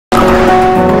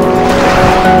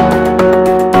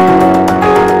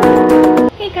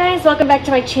back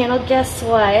to my channel. Guess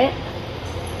what?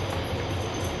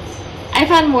 I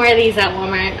found more of these at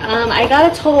Walmart. I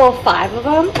got a total of 5 of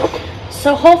them.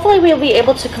 So hopefully we'll be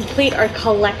able to complete our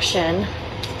collection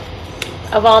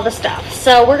of all the stuff.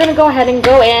 So we're gonna go ahead and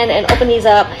go in and open these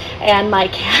up, and my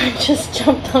cat just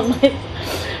jumped on my,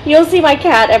 you'll see my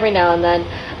cat every now and then.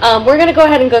 We're gonna go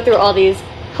ahead and go through all these.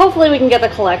 Hopefully we can get the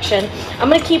collection. I'm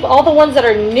gonna keep all the ones that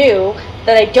are new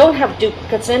that I don't have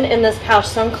duplicates in this pouch,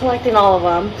 so I'm collecting all of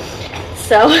them.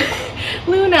 So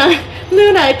Luna,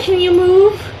 can you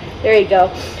move? There you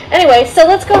go. Anyway, so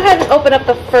let's go ahead and open up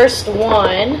the first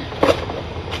one.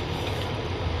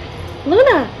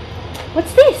 Luna,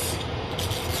 what's this?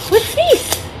 What's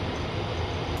this?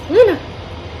 Luna,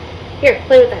 here,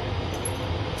 play with that.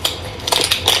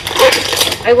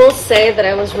 I will say that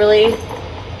I was really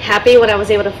happy when I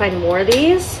was able to find more of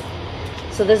these.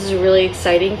 So this is really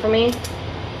exciting for me.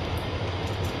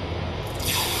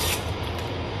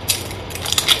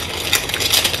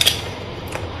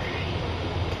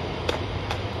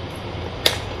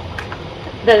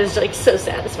 That is like so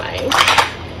satisfying.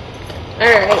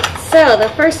 Alright, so the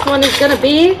first one is gonna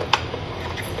be,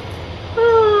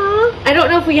 I don't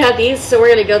know if we have these, so we're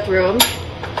gonna go through them.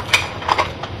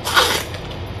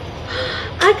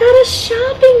 I got a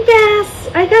shopping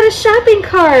basket. I got a shopping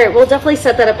cart. We'll definitely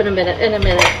set that up in a minute.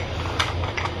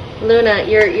 Luna,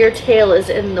 your tail is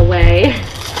in the way.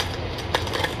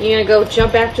 You gonna go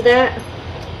jump after that?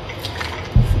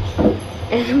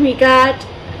 And we got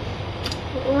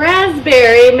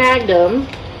raspberry Magnum.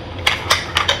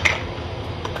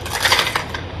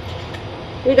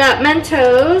 We got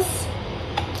Mentos.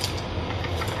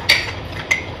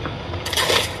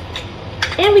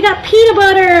 And we got peanut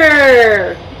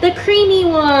butter, the creamy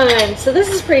one. So this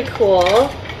is pretty cool.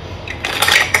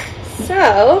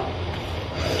 So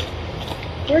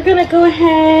we're gonna go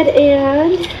ahead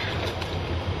and,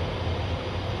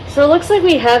 so it looks like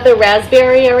we have the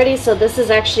raspberry already, so this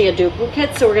is actually a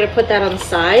duplicate, so we're gonna put that on the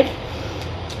side.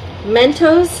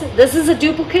 Mentos, this is a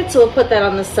duplicate, so we'll put that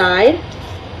on the side.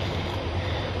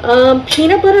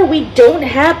 Peanut butter, we don't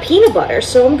have peanut butter,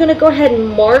 so I'm gonna go ahead and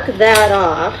mark that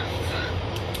off.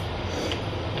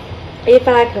 If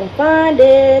I can find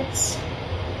it.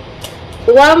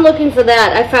 But while I'm looking for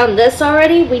that, I found this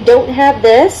already. We don't have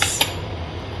this.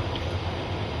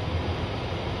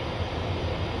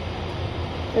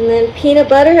 And then peanut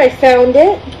butter, I found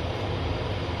it.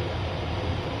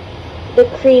 The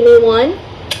creamy one.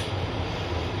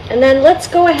 And then let's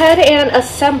go ahead and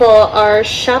assemble our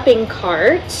shopping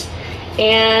cart.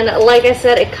 And like I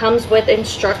said, it comes with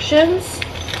instructions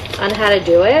on how to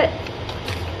do it.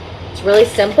 It's really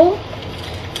simple.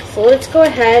 So let's go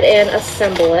ahead and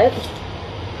assemble it.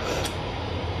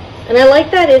 And I like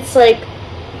that it's like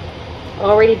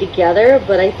already together,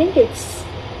 but I think it's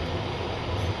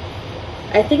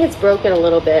broken a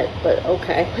little bit, but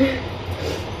okay.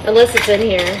 Unless it's in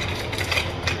here.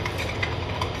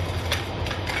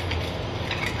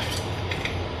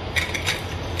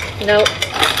 Nope.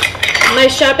 My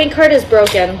shopping cart is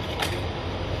broken.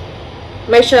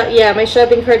 My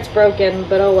shopping cart's broken,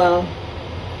 but oh well.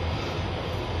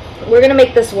 We're gonna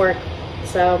make this work.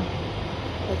 So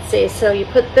let's see. So you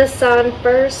put this on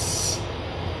first.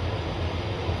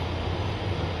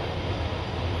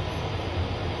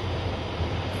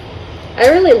 I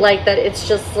really like that it's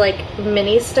just like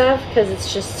mini stuff because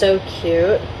it's just so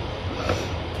cute.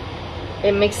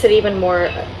 It makes it even more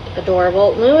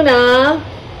adorable. Luna,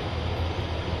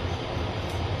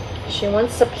 she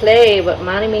wants to play, but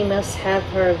mommy must have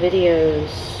her videos.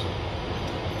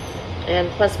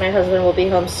 And plus my husband will be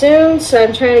home soon, so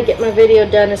I'm trying to get my video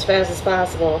done as fast as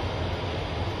possible.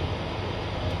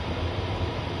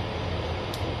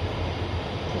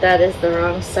 That is the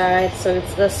wrong side, so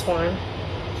it's this one.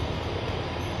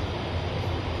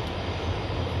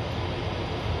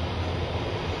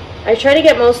 I try to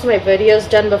get most of my videos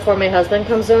done before my husband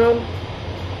comes home.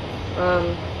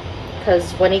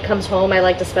 Because when he comes home, I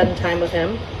like to spend time with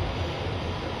him.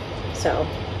 So,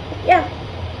 yeah,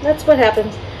 that's what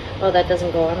happens. Oh, that doesn't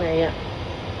go on there yet.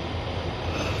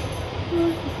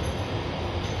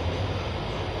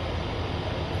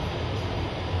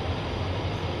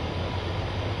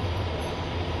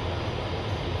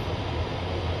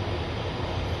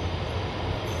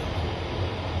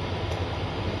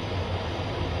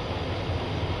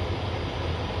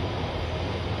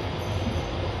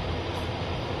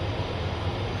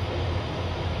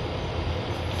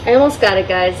 I almost got it,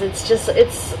 guys. It's just,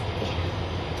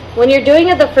 when you're doing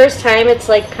it the first time, it's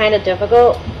like kind of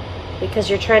difficult because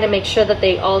you're trying to make sure that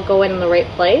they all go in the right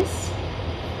place.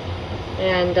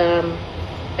 And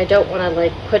I don't want to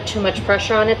like put too much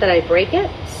pressure on it that I break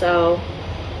it. So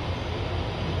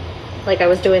like I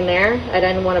was doing there. I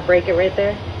didn't want to break it right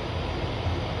there.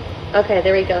 Okay,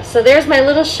 there we go. So there's my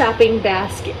little shopping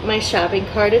basket, my shopping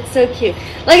cart. It's so cute.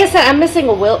 Like I said, I'm missing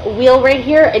a wheel right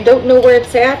here. I don't know where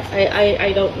it's at.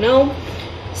 I don't know.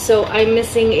 So I'm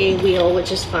missing a wheel,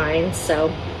 which is fine.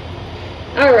 So,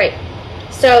 all right.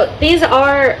 So these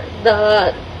are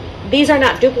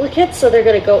not duplicates, so they're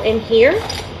gonna go in here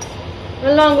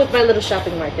along with my little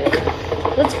shopping market.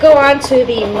 Let's go on to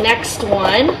the next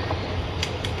one.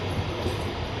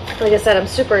 Like I said, I'm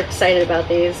super excited about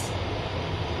these.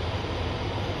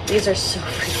 These are so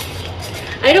pretty.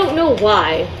 I don't know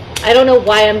why. I don't know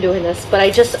why I'm doing this, but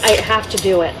I have to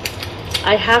do it.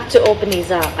 I have to open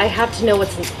these up. I have to know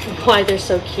why they're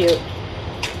so cute.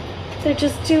 They're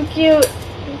just too cute.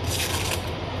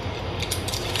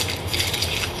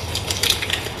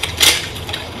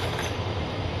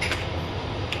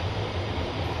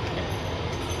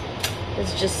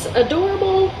 It's just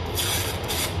adorable.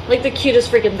 Like the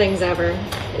cutest freaking things ever.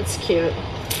 It's cute.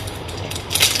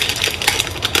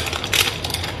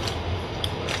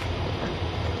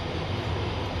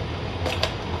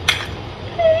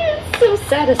 So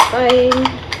satisfying.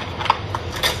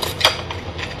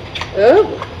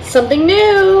 Oh, something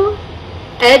new.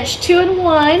 Edge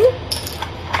 2-in-1.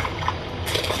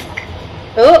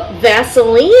 Oh,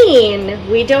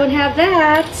 Vaseline. We don't have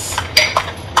that.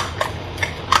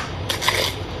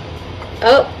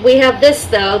 Oh, we have this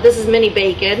though. This is mini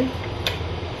bacon.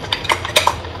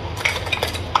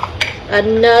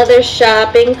 Another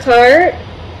shopping cart.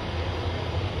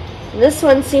 This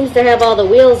one seems to have all the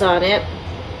wheels on it.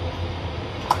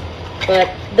 But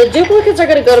the duplicates are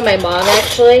going to go to my mom,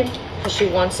 actually, because she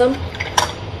wants them.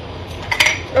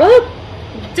 Oh,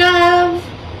 Dove.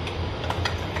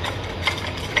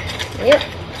 Yep,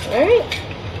 alright.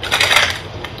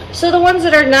 So the ones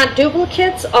that are not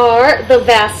duplicates are the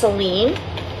Vaseline,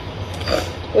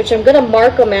 which I'm going to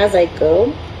mark them as I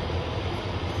go.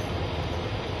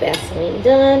 Vaseline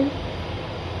done.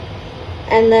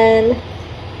 And then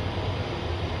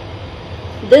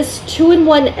this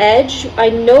 2-in-1 edge, I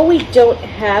know we don't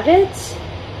have it,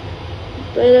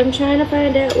 but I'm trying to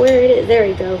find out where it is. There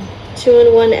we go.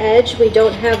 2-in-1 edge, we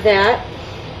don't have that.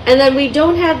 And then we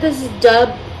don't have this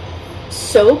Dove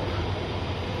soap.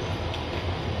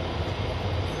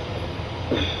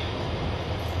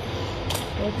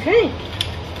 Okay.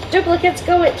 Duplicates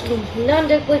go in,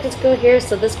 non-duplicates go here,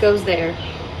 so this goes there.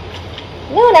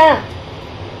 Luna!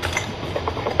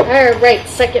 Alright,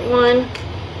 second one.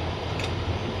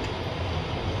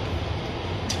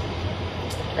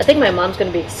 I think my mom's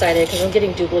going to be excited because I'm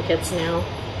getting duplicates now.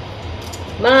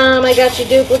 Mom, I got you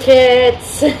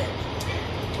duplicates.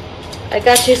 I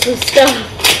got you some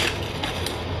stuff.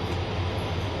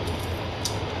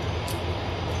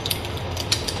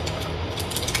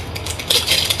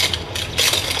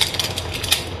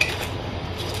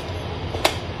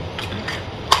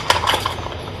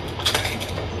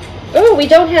 Oh, we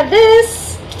don't have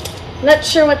this. Not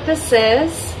sure what this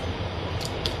is.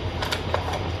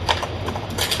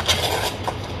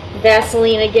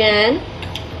 Vaseline again.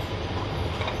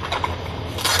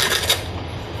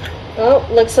 Oh,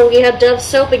 looks like we have Dove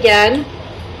soap again.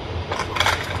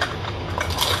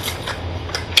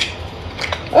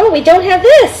 Oh, we don't have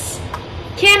this.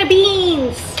 Can of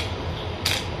beans.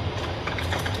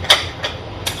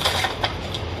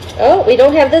 Oh, we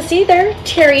don't have this either.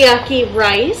 Teriyaki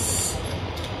rice.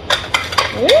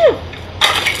 Yeah.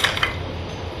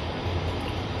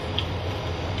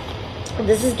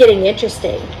 This is getting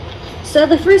interesting. So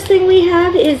the first thing we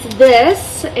have is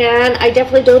this, and I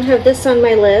definitely don't have this on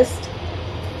my list.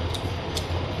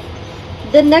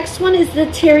 The next one is the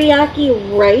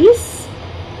teriyaki rice,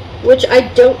 which I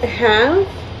don't have.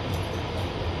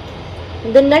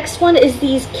 The next one is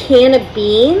these can of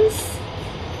beans.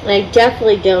 I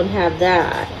definitely don't have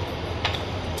that.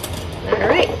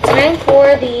 Alright, time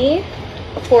for the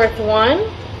fourth one.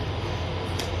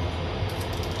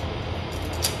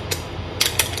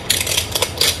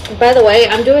 By the way,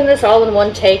 I'm doing this all in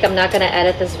one take. I'm not going to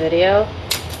edit this video.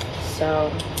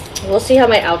 So, we'll see how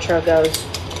my outro goes.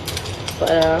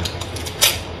 But,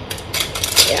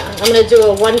 yeah, I'm going to do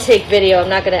a one-take video. I'm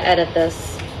not going to edit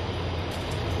this.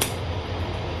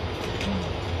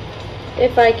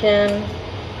 If I can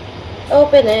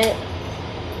open it.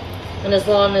 And as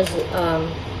long as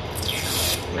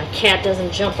my cat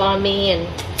doesn't jump on me and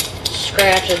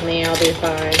scratches me, I'll be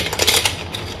fine.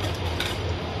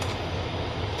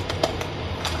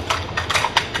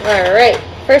 Alright,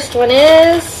 first one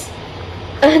is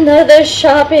another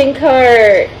shopping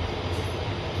cart.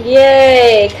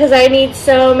 Yay, because I need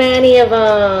so many of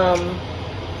them.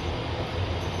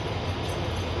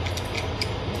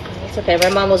 It's okay. My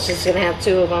mom was just gonna have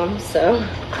 2 of them, so.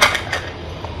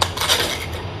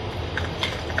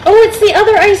 Oh, it's the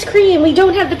other ice cream. We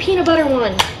don't have the peanut butter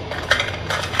one.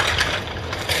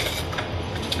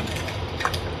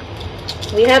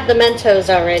 We have the Mentos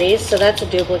already, so that's a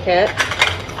duplicate.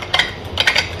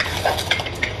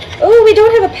 Oh, we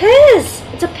don't have a Pez.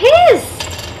 It's a Pez.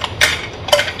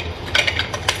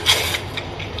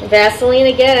 Vaseline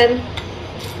again.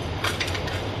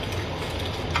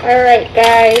 Alright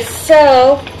guys,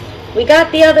 so we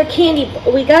got the other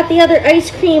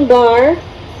ice cream bar.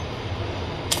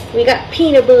 We got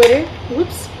peanut butter.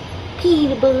 Whoops.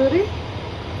 Peanut butter.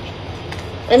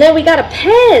 And then we got a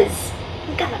Pez.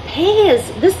 We got a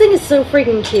Pez. This thing is so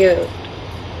freaking cute.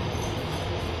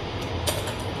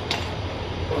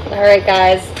 Alright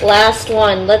guys, last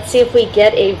one. Let's see if we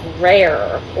get a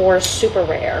rare or super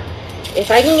rare. If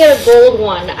I can get a gold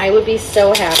one, I would be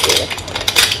so happy.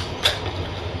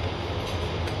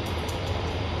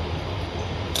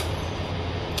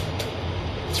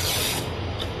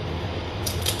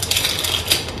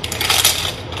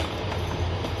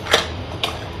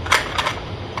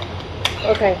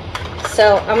 Okay,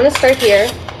 so I'm going to start here.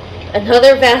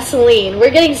 Another Vaseline.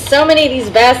 We're getting so many of these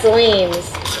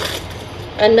Vaselines.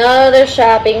 Another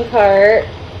shopping cart.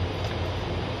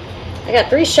 I got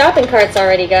 3 shopping carts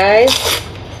already, guys.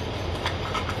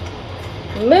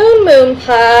 Moon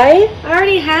Pie. I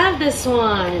already have this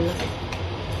one.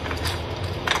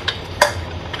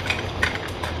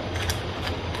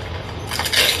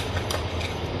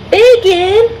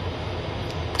 Bacon.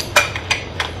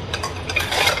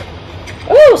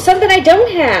 Oh, something I don't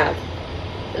have.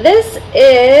 This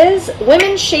is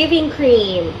women's shaving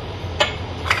cream.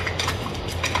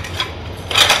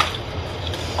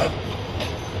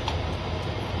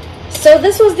 So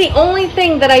this was the only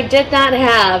thing that I did not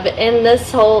have in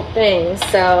this whole thing.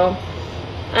 So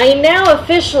I now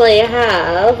officially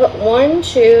have 1,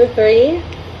 2, 3,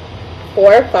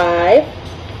 4, 5,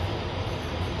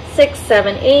 6,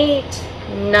 7, 8,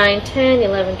 9, 10,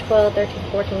 11, 12,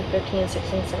 13, 14, 15,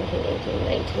 16, 17, 18,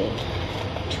 19,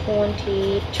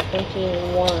 20,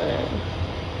 21.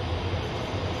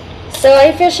 So I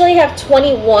officially have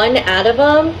 21 out of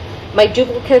them. My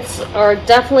duplicates are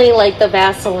definitely like the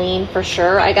Vaseline for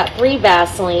sure. I got 3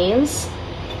 Vaselines.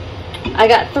 I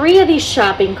got 3 of these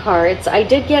shopping carts. I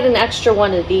did get an extra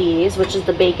one of these, which is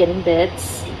the bacon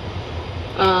bits.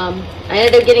 I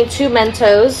ended up getting 2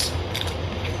 Mentos.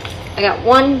 I got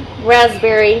 1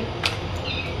 raspberry,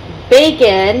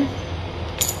 bacon,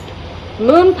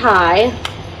 moon pie,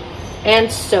 and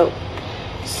soap.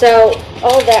 So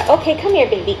all that. Okay, come here,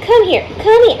 baby. Come here.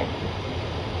 Come here.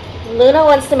 Luna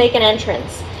wants to make an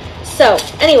entrance. So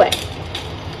anyway,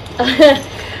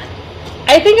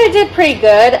 I think I did pretty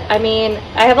good. I mean,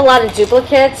 I have a lot of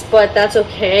duplicates, but that's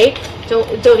okay.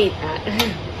 Don't eat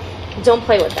that. Don't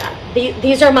play with that.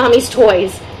 These are mommy's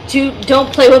toys.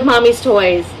 Don't play with mommy's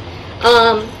toys.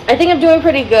 I think I'm doing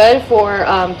pretty good for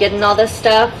getting all this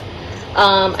stuff.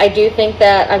 I do think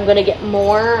that I'm going to get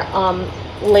more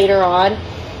later on,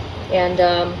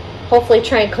 and hopefully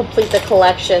try and complete the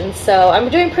collection. So I'm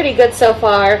doing pretty good so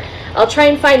far. I'll try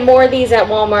and find more of these at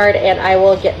Walmart, and I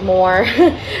will get more.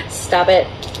 Stop it.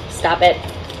 Stop it.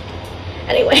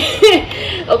 Anyway,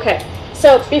 okay.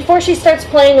 So before she starts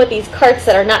playing with these carts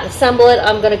that are not assembled,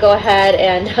 I'm going to go ahead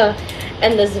and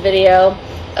end this video.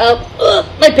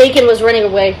 My bacon was running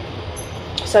away.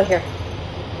 So here.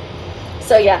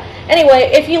 So yeah.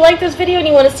 Anyway, if you like this video and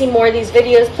you want to see more of these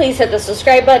videos, please hit the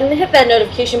subscribe button, hit that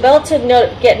notification bell to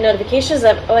get notifications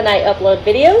of when I upload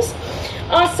videos.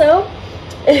 Also,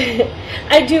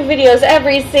 I do videos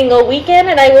every single weekend,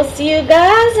 and I will see you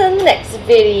guys in the next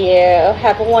video.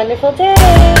 Have a wonderful day.